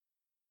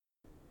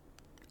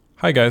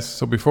Hi guys,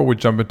 so before we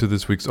jump into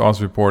this week's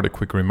Oz report, a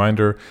quick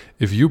reminder.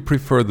 If you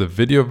prefer the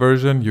video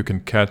version, you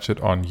can catch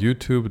it on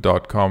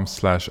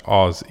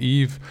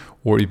youtube.com/OzEve,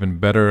 or even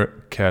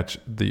better, catch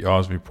the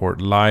Oz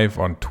report live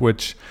on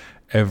Twitch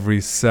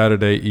every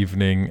Saturday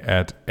evening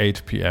at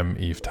 8 p.m.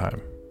 Eve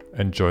time.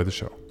 Enjoy the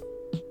show.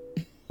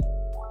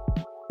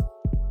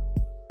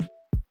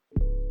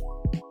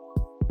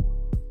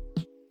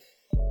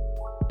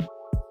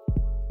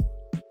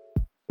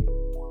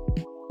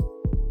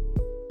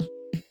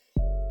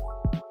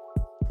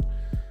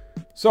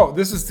 So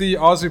this is the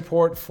Oz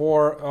report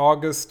for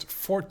August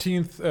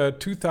 14th,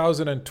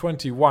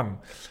 2021.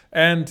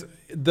 And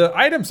the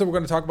items that we're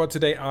going to talk about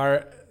today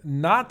are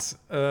not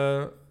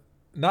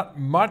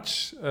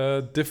much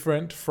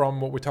different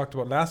from what we talked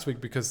about last week,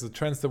 because the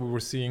trends that we were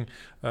seeing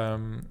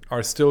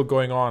are still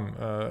going on.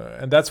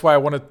 And that's why I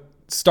want to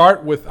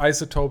start with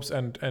isotopes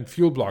and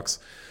fuel blocks.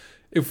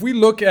 If we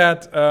look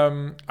at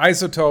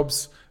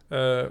isotopes,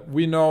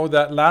 we know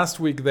that last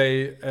week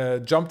they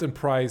jumped in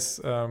price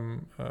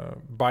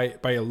by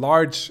a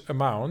large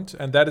amount,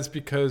 and that is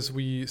because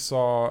we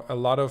saw a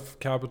lot of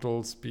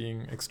capitals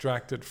being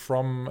extracted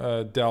from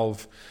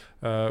Delve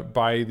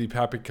by the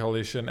PAPI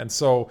coalition. And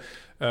so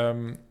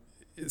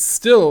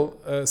still,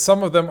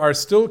 some of them are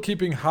still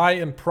keeping high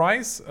in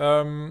price.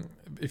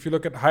 If you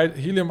look at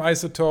helium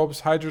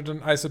isotopes,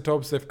 hydrogen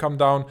isotopes, they've come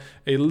down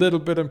a little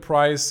bit in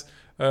price.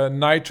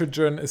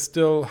 Nitrogen is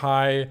still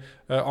high.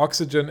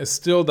 Oxygen is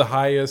still the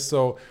highest.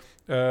 So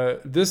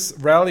this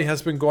rally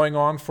has been going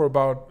on for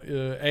about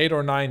 8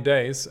 or 9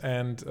 days,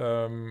 and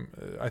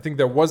I think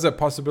there was a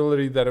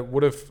possibility that it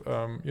would have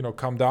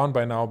come down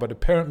by now. But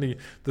apparently,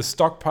 the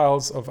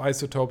stockpiles of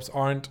isotopes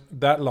aren't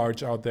that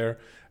large out there,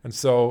 and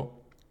so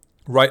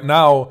right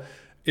now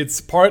it's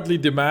partly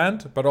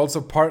demand, but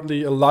also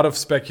partly a lot of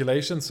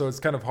speculation. So it's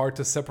kind of hard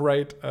to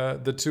separate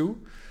the two.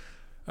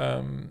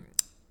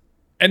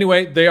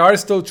 Anyway, they are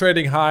still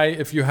trading high.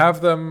 If you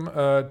have them,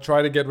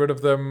 try to get rid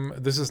of them.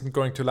 This isn't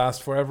going to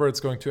last forever. It's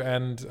going to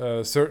end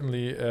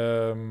certainly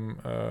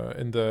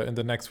in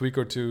the next week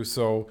or two.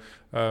 So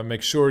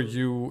make sure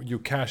you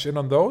cash in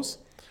on those.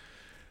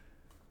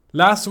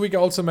 Last week I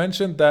also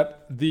mentioned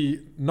that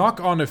the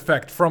knock-on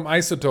effect from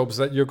isotopes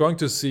that you're going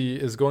to see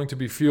is going to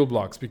be fuel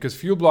blocks, because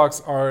fuel blocks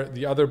are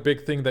the other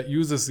big thing that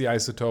uses the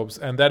isotopes,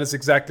 and that is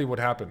exactly what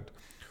happened.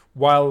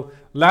 While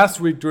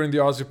last week during the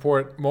Oz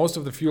report, most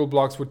of the fuel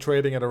blocks were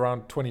trading at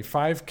around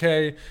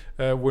 25K,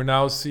 we're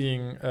now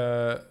seeing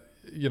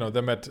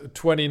them at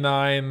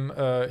 29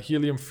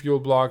 helium fuel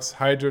blocks,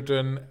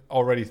 hydrogen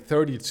already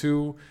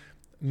 32,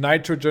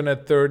 nitrogen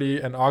at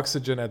 30, and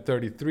oxygen at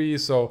 33.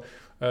 So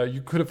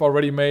you could have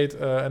already made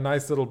a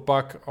nice little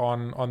buck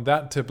on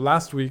that tip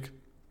last week,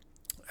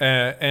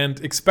 and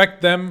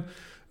expect them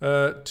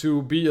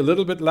to be a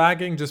little bit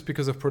lagging just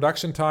because of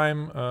production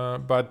time,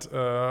 but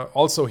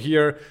also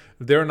here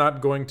they're not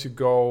going to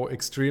go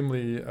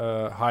extremely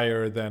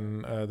higher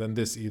than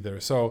this either.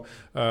 So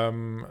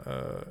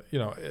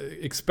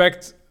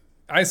expect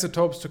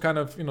isotopes to kind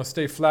of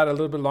stay flat a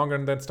little bit longer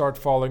and then start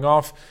falling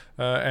off,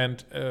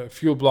 and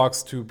fuel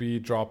blocks to be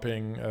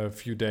dropping a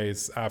few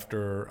days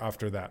after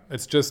that.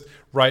 It's just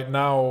right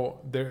now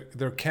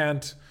there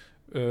can't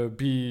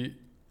be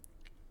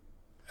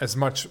as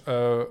much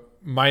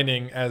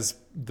mining as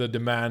the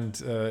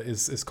demand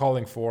is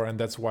calling for, and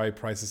that's why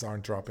prices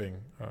aren't dropping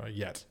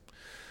yet.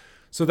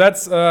 So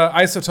that's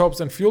isotopes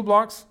and fuel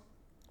blocks.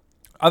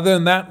 Other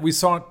than that, we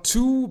saw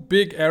two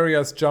big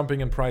areas jumping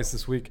in price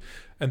this week,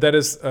 and that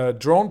is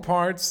drone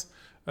parts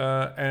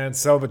and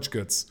salvage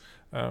goods.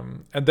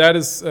 And that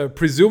is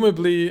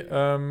presumably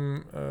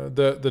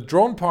the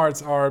drone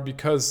parts are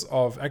because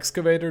of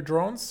excavator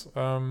drones.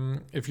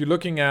 If you're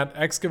looking at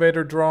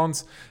excavator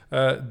drones,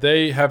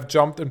 they have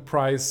jumped in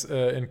price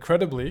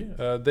incredibly.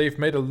 They've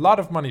made a lot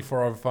of money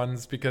for our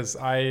funds, because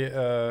I,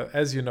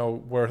 as you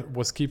know,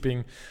 was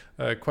keeping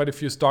quite a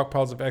few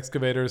stockpiles of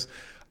excavators.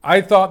 I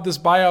thought this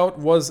buyout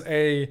was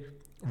a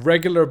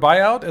regular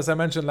buyout, as I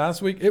mentioned last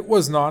week. It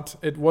was not.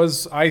 It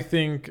was, I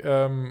think,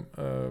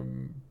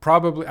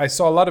 probably, I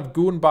saw a lot of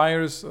goon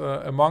buyers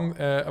among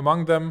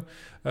them,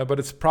 but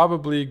it's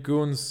probably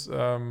goons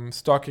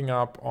stocking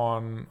up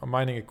on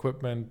mining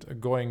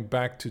equipment, going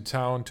back to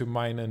town to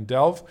mine in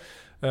Delve.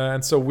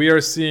 And so we are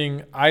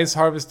seeing ice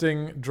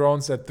harvesting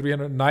drones at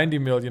 390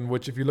 million,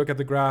 which, if you look at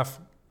the graph,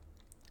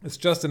 is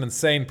just an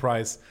insane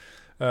price.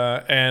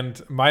 And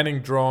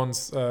mining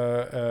drones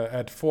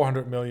at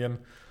 400 million.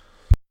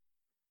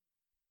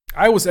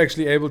 I was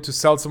actually able to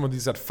sell some of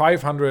these at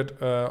 500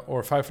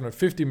 or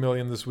 550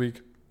 million this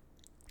week.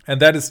 And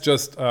that is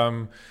just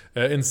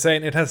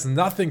insane. It has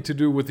nothing to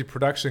do with the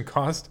production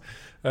cost.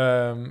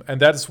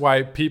 And that is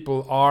why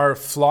people are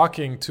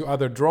flocking to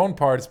other drone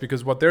parts,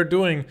 because what they're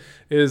doing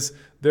is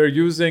they're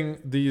using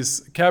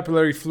these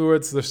capillary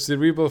fluids, the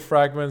cerebral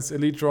fragments,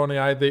 elite drone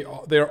AI.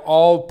 They're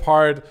all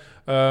part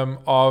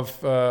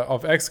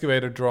of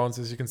excavator drones,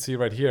 as you can see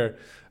right here.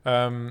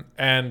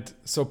 And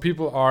so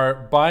people are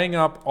buying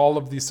up all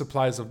of these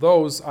supplies of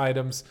those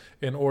items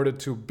in order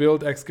to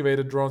build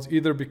excavator drones,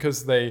 either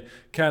because they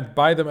can't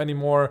buy them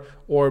anymore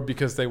or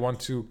because they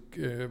want to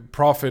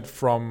profit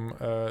from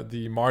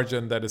the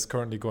margin that is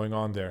currently going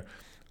on there.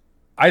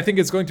 I think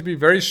it's going to be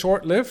very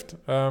short-lived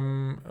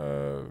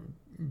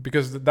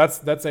because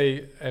that's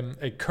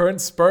a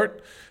current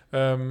spurt.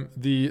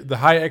 The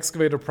high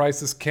excavator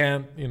prices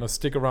can't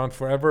stick around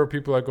forever.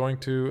 People are going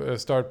to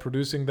start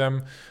producing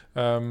them.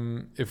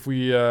 If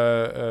we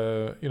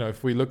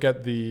look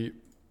at the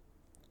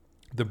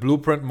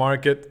blueprint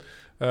market,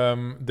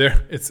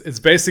 it's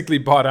basically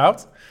bought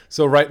out.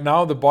 So right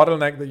now the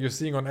bottleneck that you're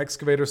seeing on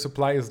excavator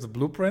supply is the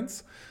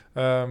blueprints.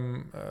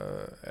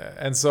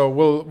 And so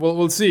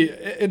we'll see.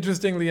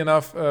 Interestingly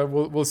enough,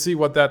 we'll see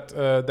what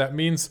that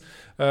means.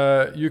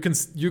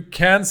 You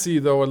can see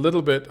though a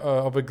little bit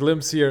of a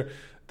glimpse here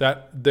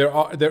that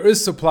there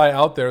is supply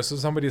out there. So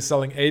somebody is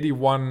selling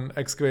 81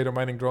 excavator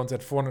mining drones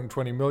at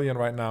 420 million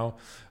right now,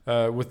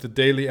 with the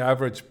daily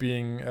average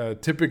being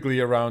typically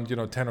around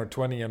 10 or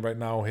 20, and right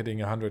now hitting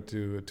 100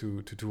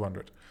 to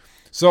 200.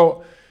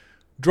 So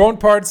drone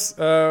parts,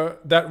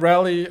 that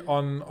rally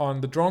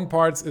on the drone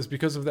parts is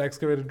because of the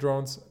excavator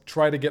drones.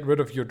 Try to get rid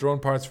of your drone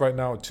parts right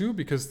now too,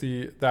 because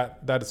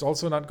that is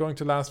also not going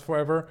to last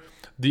forever.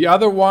 The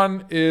other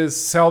one is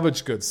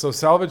salvage goods. So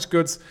salvage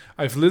goods,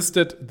 I've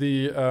listed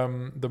the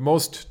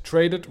most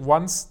traded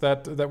ones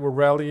that were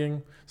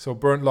rallying. So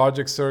burnt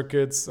logic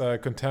circuits,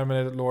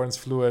 contaminated Lorentz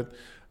fluid,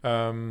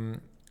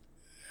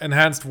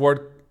 enhanced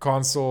word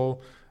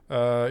console.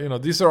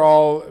 These are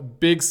all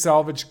big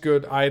salvage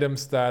good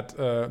items that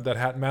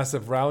had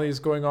massive rallies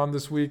going on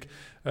this week.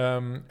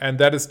 And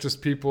that is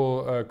just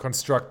people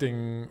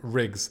constructing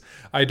rigs.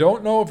 I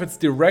don't know if it's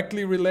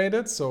directly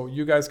related, so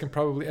you guys can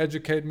probably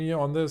educate me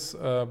on this,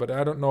 but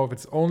I don't know if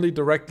it's only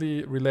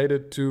directly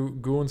related to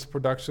Goon's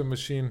production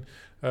machine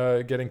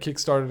getting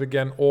kickstarted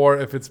again, or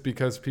if it's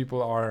because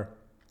people are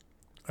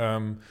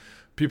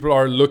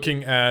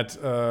looking at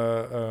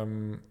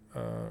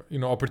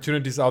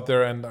opportunities out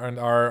there and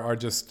are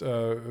just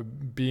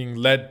being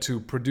led to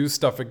produce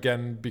stuff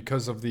again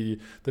because of the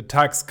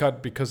tax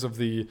cut, because of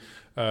the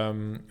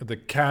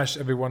cash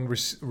everyone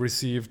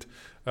received.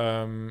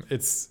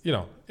 It's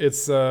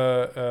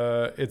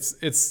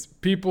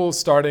people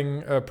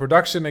starting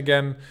production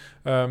again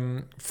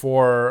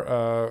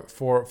for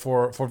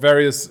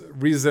various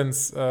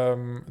reasons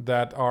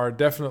that are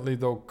definitely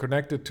though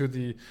connected to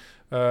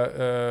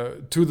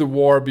the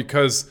war,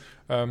 because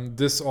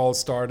this all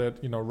started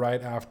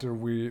right after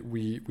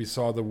we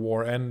saw the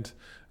war end.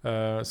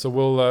 So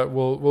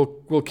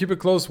we'll keep a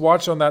close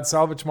watch on that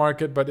salvage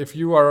market. But if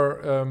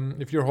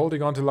you're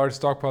holding on to large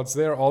stockpiles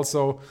there,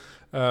 also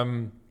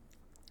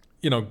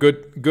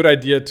good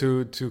idea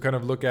to kind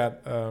of look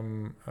at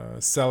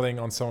selling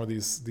on some of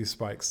these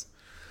spikes.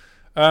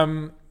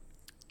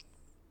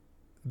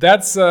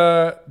 That's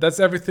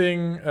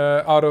everything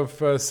out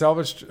of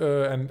salvaged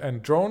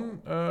and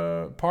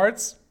drone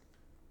parts.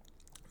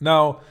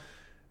 Now,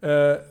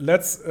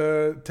 let's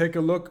take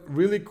a look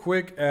really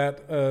quick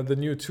at the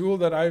new tool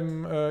that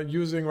I'm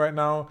using right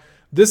now.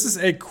 This is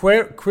a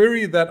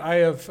query that I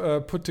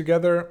have put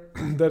together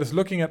that is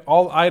looking at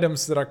all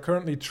items that are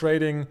currently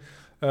trading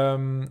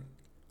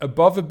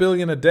above $1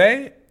 billion a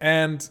day,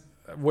 and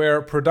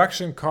where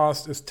production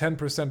cost is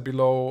 10%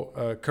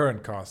 below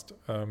current cost,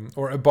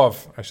 or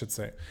above, I should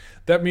say.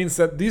 That means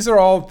that these are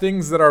all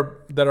things that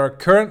are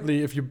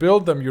currently, if you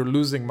build them, you're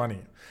losing money.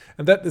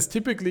 And that is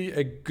typically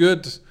a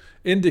good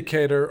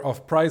indicator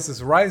of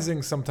prices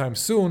rising sometime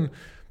soon,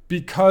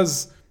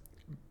 because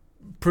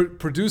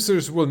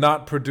producers will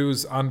not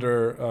produce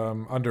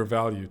under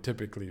value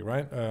typically,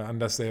 right?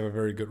 Unless they have a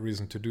very good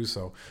reason to do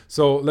so.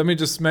 So let me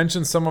just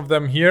mention some of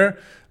them here.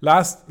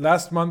 Last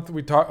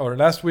week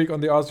on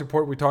the Oz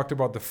Report, we talked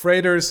about the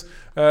freighters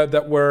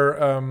that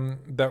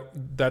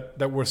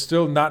were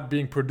still not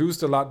being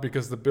produced a lot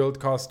because the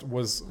build cost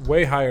was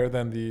way higher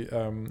than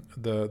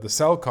the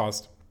sell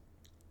cost.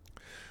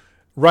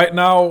 Right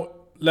now,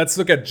 let's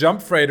look at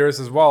jump freighters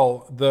as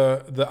well.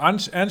 The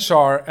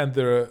Anshar and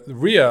the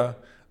Rhea.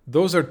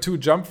 Those are two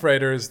jump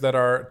freighters that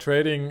are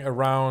trading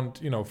around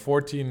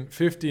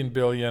 14-15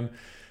 billion.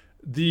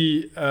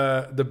 The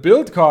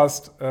build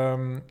cost,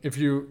 if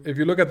you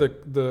look at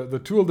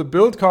the tool, the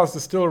build cost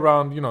is still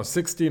around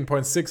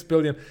 16.6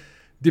 billion,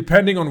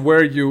 depending on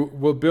where you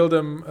will build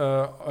them.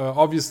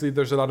 Obviously,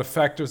 there's a lot of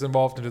factors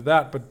involved into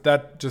that, but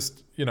that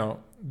just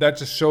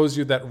shows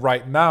you that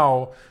right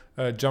now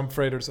jump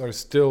freighters are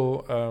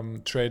still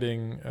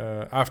trading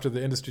after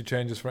the industry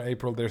changes from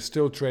April. They're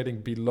still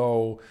trading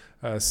below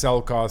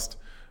sell cost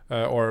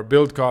or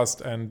build cost,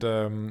 and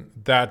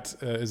that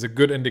is a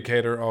good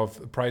indicator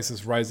of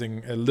prices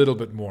rising a little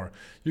bit more.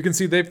 You can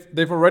see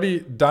they've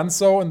already done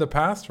so in the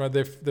past, right?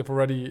 They've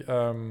already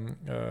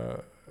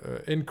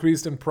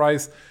increased in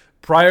price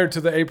prior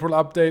to the April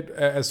update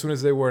as soon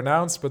as they were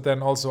announced, but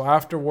then also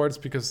afterwards,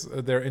 because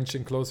they're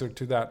inching closer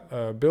to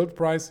that build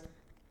price.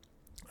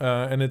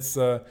 And it's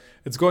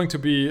going to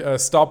be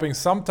stopping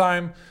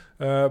sometime,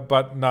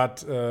 but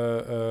not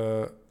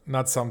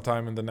not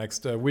sometime in the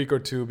next week or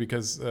two,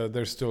 because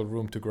there's still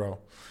room to grow.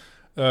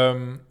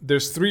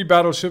 There's 3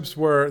 battleships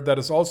where that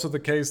is also the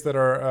case that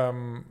are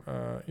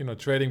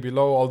trading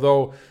below.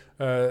 Although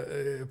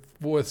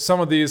with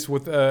some of these,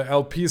 with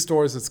LP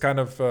stores, it's kind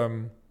of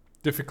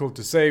difficult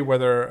to say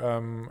whether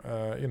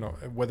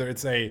whether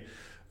it's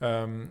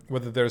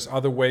whether there's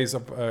other ways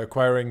of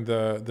acquiring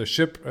the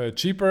ship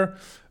cheaper.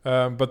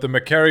 But the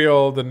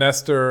Macarial, the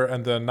Nestor,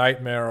 and the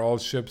Nightmare are all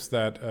ships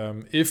that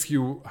if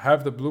you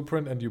have the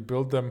blueprint and you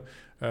build them,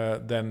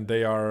 then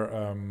they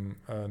are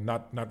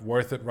not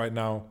worth it right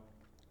now.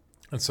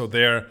 And so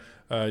there,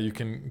 you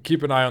can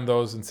keep an eye on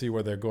those and see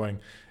where they're going.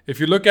 If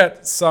you look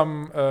at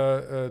some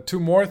 2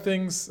 more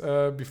things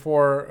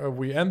before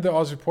we end the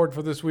Oz report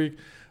for this week,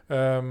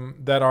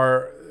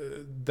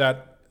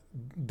 that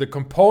the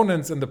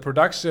components and the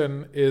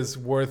production is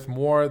worth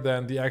more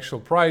than the actual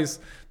price,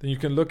 then you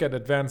can look at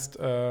advanced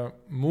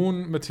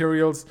moon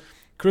materials.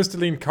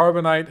 Crystalline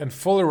carbonite and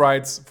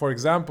fulleриtes, for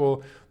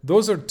example,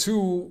 those are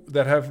 2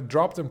 that have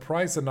dropped in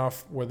price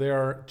enough where they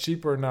are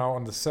cheaper now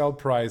on the sell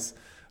price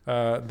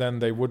than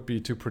they would be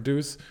to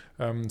produce.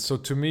 So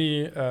to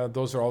me,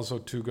 those are also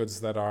 2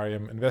 goods that I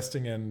am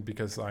investing in,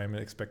 because I am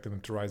expecting them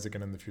to rise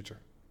again in the future.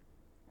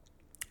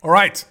 All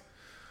right.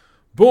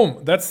 Boom.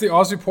 That's the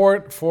Oz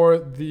report for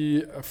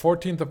the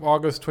 14th of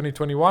August,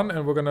 2021.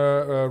 And we're going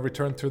to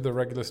return to the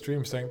regular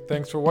stream, saying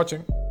thanks for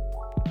watching.